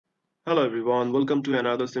Hello everyone, welcome to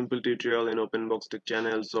another simple tutorial in OpenBox Tech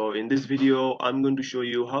channel. So in this video, I'm going to show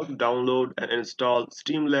you how to download and install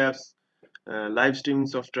Streamlabs live streaming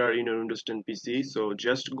software in your Windows 10 PC. So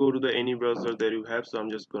just go to the any browser that you have. So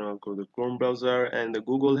I'm just gonna go to the Chrome browser and the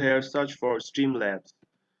Google here, search for Streamlabs.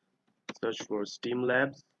 Search for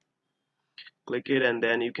Streamlabs, click it, and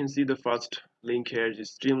then you can see the first link here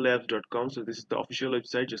is streamlabs.com. So this is the official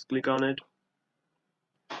website. Just click on it,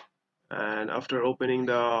 and after opening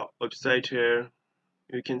the website here,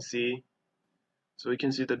 you can see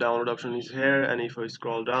the download option is here, and if I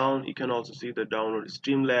scroll down you can also see the download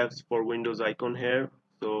Streamlabs for Windows icon here.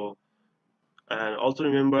 So, and also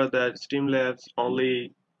remember that Streamlabs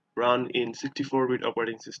only run in 64-bit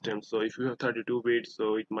operating system. So if you have 32-bit,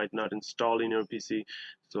 so it might not install in your PC.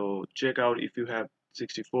 So check out if you have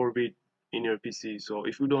 64-bit in your PC. So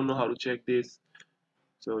if you don't know how to check this,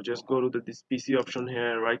 so just go to this PC option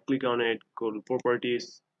here, right click on it, go to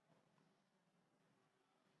properties,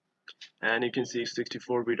 and you can see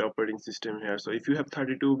 64-bit operating system here. So if you have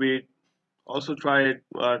 32-bit, also try it,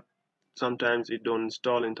 but sometimes it don't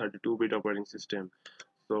install in 32-bit operating system.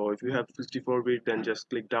 So if you have 64-bit, then just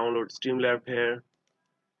click download Streamlab here,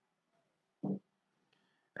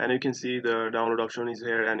 and you can see the download option is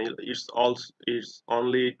here, and it's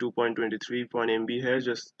only 2.23 MB here.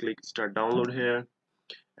 Just click start download here,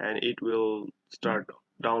 and it will start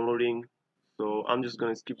downloading. So I'm just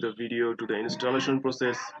going to skip the video to the installation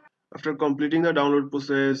process. After completing the download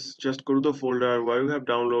process, just go to the folder where you have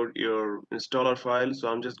downloaded your installer file. So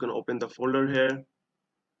I'm just going to open the folder here,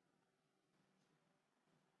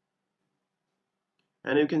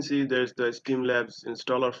 and you can see there's the Streamlabs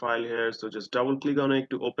installer file here. So just double click on it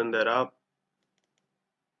to open that up.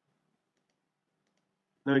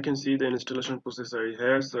 Now you can see the installation process are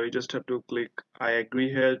here, so you just have to click I agree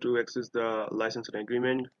here to access the license and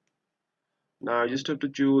agreement. Now you just have to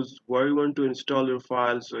choose where you want to install your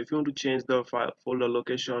file. So if you want to change the file folder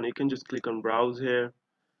location, you can just click on browse here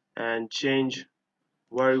and change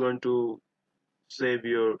where you want to save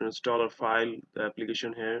your installer file, the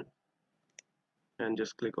application here, and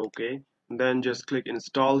just click OK. And then just click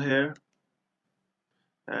install here,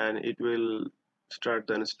 and it will start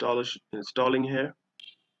the installing here.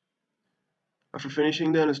 After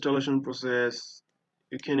finishing the installation process,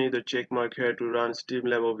 you can either check mark here to run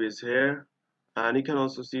Streamlabs OBS here, and you can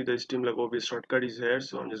also see the Streamlabs OBS shortcut is here.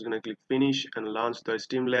 So I'm just going to click finish and launch the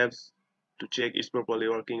Streamlabs to check it's properly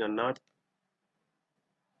working or not.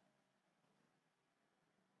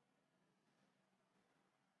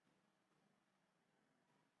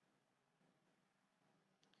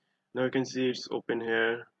 Now you can see it's open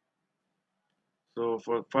here. So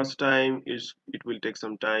for first time it will take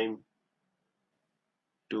some time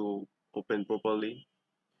to open properly.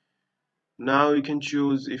 Now you can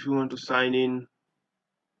choose if you want to sign in,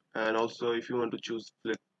 and also if you want to choose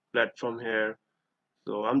platform here.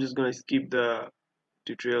 So I'm just gonna skip the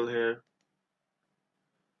tutorial here,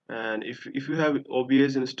 and if you have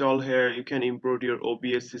OBS installed here, you can import your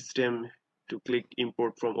OBS system to click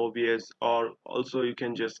import from OBS, or also you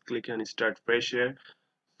can just click and start fresh here.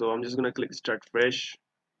 So I'm just gonna click start fresh,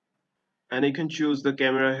 and you can choose the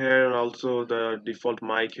camera here and also the default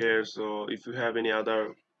mic here. So if you have any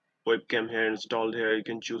other webcam here installed here, you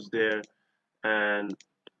can choose there, and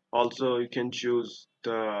also you can choose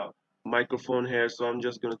the microphone here. So I'm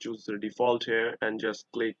just going to choose the default here and just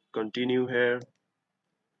click continue here.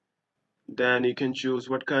 Then you can choose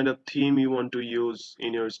what kind of theme you want to use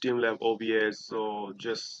in your Streamlabs OBS. So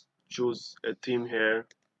just choose a theme here,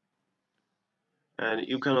 and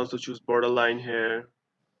you can also choose borderline here.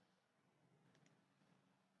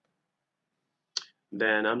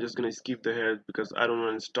 Then I'm just gonna skip the here because I don't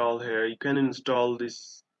want to install here. You can install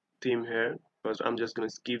this theme here, but I'm just gonna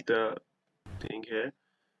skip the thing here.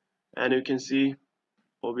 And you can see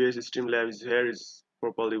OBS Streamlabs here is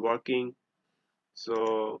properly working.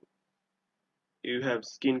 So you have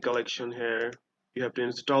skin collection here. You have to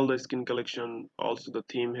install the skin collection, also the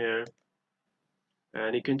theme here,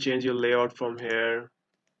 and you can change your layout from here.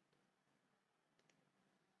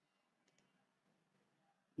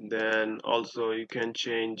 Then also you can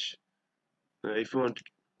change if you want to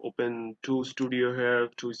open two studio here,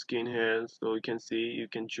 two skin here, so you can see you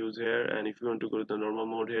can choose here. And if you want to go to the normal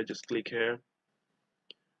mode here, just click here.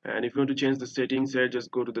 And if you want to change the settings here, just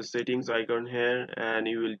go to the settings icon here, and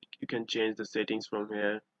you can change the settings from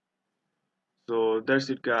here. So that's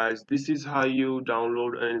it guys, this is how you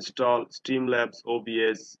download and install Streamlabs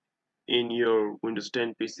OBS in your Windows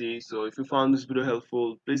 10 PC. So if you found this video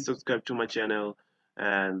helpful, please subscribe to my channel,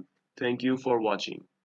 and thank you for watching.